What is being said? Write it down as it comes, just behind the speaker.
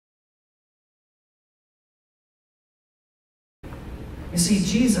You see,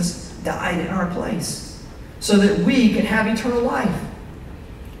 Jesus died in our place so that we can have eternal life.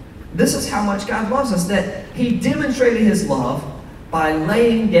 This is how much God loves us, that He demonstrated His love by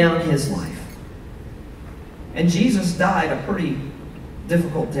laying down His life. And Jesus died a pretty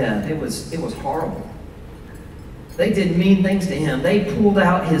difficult death. It was horrible. They did mean things to Him. They pulled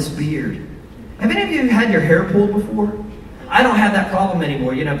out His beard. Have any of you had your hair pulled before? I don't have that problem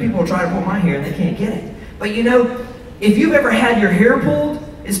anymore. You know, people will try to pull my hair and they can't get it. But you know, if you've ever had your hair pulled,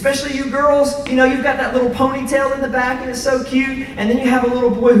 especially you girls, you know, you've got that little ponytail in the back and it's so cute, and then you have a little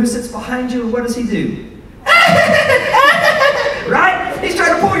boy who sits behind you, and what does he do? Right? He's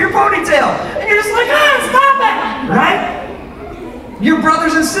trying to pull your ponytail, and you're just like, stop it! Right? Your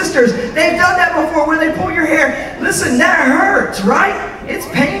brothers and sisters, they've done that before where they pull your hair. Listen, that hurts, right? It's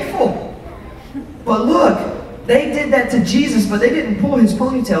painful. But look, they did that to Jesus, but they didn't pull His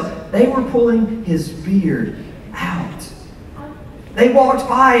ponytail. They were pulling His beard out. They walked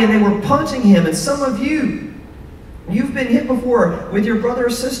by and they were punching Him. And some of you, you've been hit before with your brother or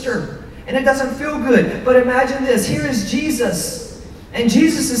sister, and it doesn't feel good. But imagine this. Here is Jesus, and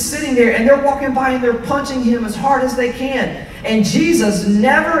Jesus is sitting there, and they're walking by and they're punching Him as hard as they can. And Jesus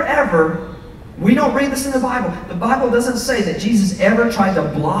never ever, we don't read this in the Bible. The Bible doesn't say that Jesus ever tried to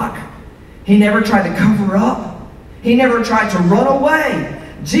block. He never tried to cover up. He never tried to run away.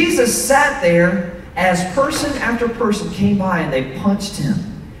 Jesus sat there as person after person came by, and they punched Him,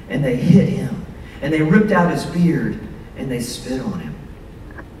 and they hit Him, and they ripped out His beard, and they spit on Him.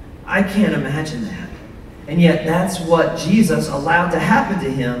 I can't imagine that. And yet that's what Jesus allowed to happen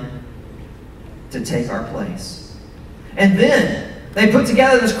to Him to take our place. And then they put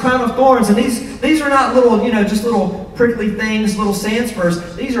together this crown of thorns, and these are not little, you know, just little prickly things, little sand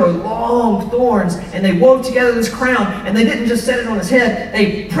spurs. These are long thorns, and they wove together this crown, and they didn't just set it on His head.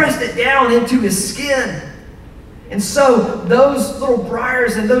 They pressed it down into His skin. And so those little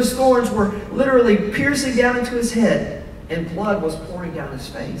briars and those thorns were literally piercing down into His head, and blood was pouring down His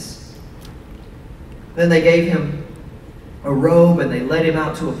face. Then they gave Him a robe, and they led Him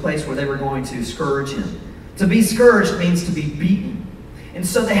out to a place where they were going to scourge Him. To be scourged means to be beaten. And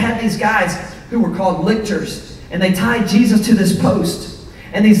so they had these guys who were called lictors, and they tied Jesus to this post.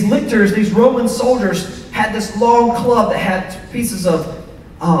 And these lictors, these Roman soldiers, had this long club that had pieces of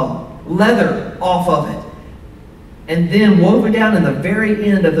leather off of it. And then woven down in the very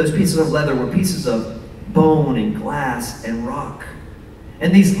end of those pieces of leather were pieces of bone and glass and rock.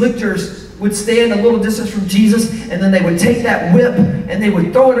 And these lictors would stand a little distance from Jesus, and then they would take that whip and they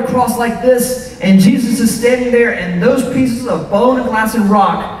would throw it across like this, and Jesus is standing there, and those pieces of bone and glass and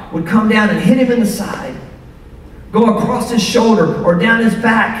rock would come down and hit Him in the side, go across His shoulder or down His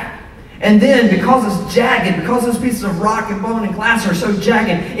back. And then, because it's jagged, because those pieces of rock and bone and glass are so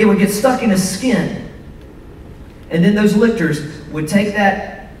jagged, it would get stuck in His skin. And then those lictors would take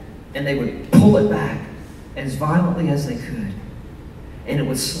that and they would pull it back as violently as they could. And it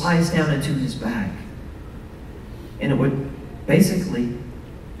would slice down into His back. And it would basically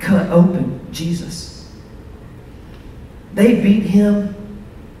cut open Jesus. They beat Him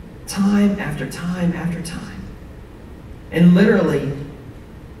time after time after time. And literally,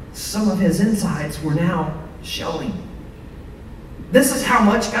 some of His insides were now showing. This is how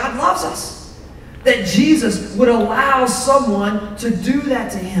much God loves us. That Jesus would allow someone to do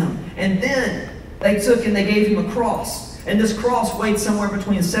that to Him. And then they took and they gave Him a cross. And this cross weighed somewhere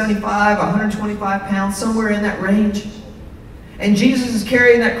between 75, 125 pounds, somewhere in that range. And Jesus is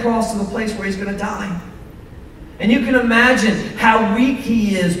carrying that cross to the place where He's going to die. And you can imagine how weak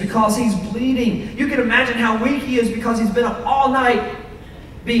He is because He's bleeding. You can imagine how weak He is because He's been up all night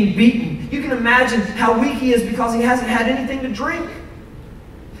being beaten. You can imagine how weak He is because He hasn't had anything to drink.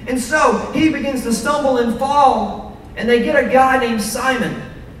 And so He begins to stumble and fall. And they get a guy named Simon.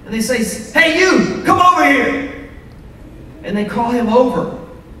 And they say, "Hey, you, come over here." And they call him over.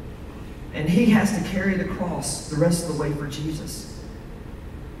 And he has to carry the cross the rest of the way for Jesus.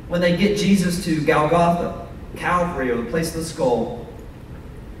 When they get Jesus to Golgotha, Calvary, or the place of the skull,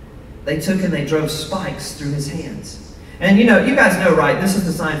 they took and they drove spikes through His hands. And you know, you guys know, right? This is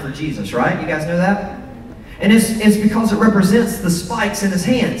the sign for Jesus, right? You guys know that? And it's because it represents the spikes in His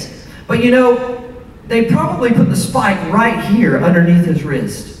hands. But you know, they probably put the spike right here underneath His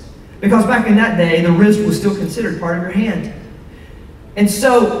wrist. Because back in that day, the wrist was still considered part of your hand. And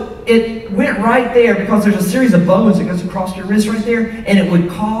so it went right there because there's a series of bones that goes across your wrist right there, and it would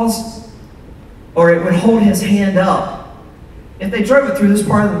cause, or it would hold His hand up. If they drove it through this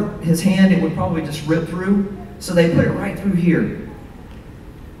part of His hand, it would probably just rip through. So they put it right through here.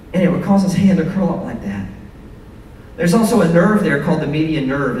 And it would cause His hand to curl up like that. There's also a nerve there called the median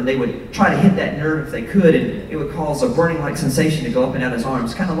nerve, and they would try to hit that nerve if they could, and it would cause a burning-like sensation to go up and down his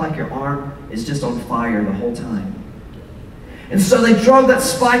arms, kind of like your arm is just on fire the whole time. And so they drove that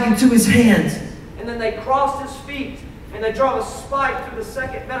spike into his hands, and then they crossed his feet, and they drove a spike through the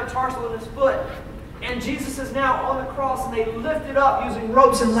second metatarsal in his foot. And Jesus is now on the cross, and they lift it up using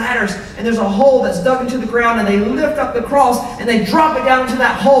ropes and ladders, and there's a hole that's dug into the ground, and they lift up the cross, and they drop it down into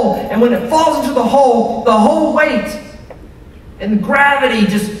that hole, and when it falls into the whole weight and the gravity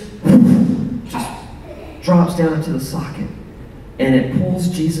just drops down into the socket, and it pulls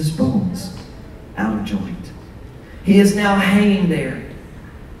Jesus' bones out of joint. He is now hanging there,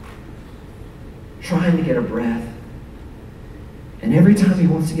 trying to get a breath. And every time he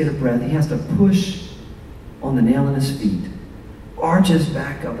wants to get a breath, he has to push on the nail in his feet, arches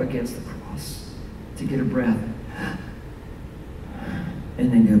back up against the cross to get a breath,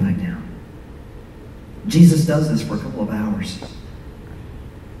 and then go back down. Jesus does this for a couple of hours.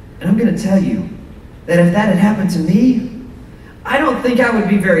 And I'm going to tell you that if that had happened to me, I don't think I would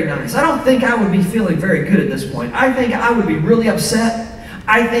be very nice. I don't think I would be feeling very good at this point. I think I would be really upset.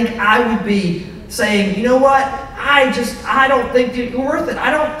 I think I would be saying, you know what? I don't think that you're worth it.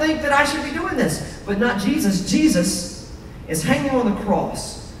 I don't think that I should be doing this. But not Jesus. Jesus is hanging on the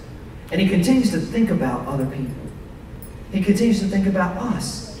cross, and he continues to think about other people. He continues to think about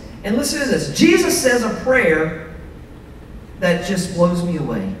us. And listen to this. Jesus says a prayer that just blows me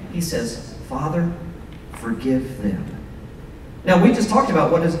away. He says, Father, forgive them. Now, we just talked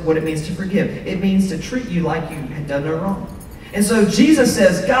about what it means to forgive. It means to treat you like you had done no wrong. And so Jesus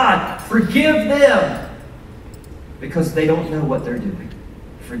says, God, forgive them because they don't know what they're doing.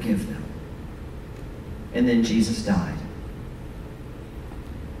 Forgive them. And then Jesus died.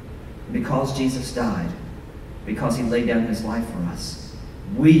 Because Jesus died, because he laid down his life for us,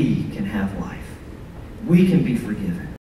 we can have life. We can be forgiven.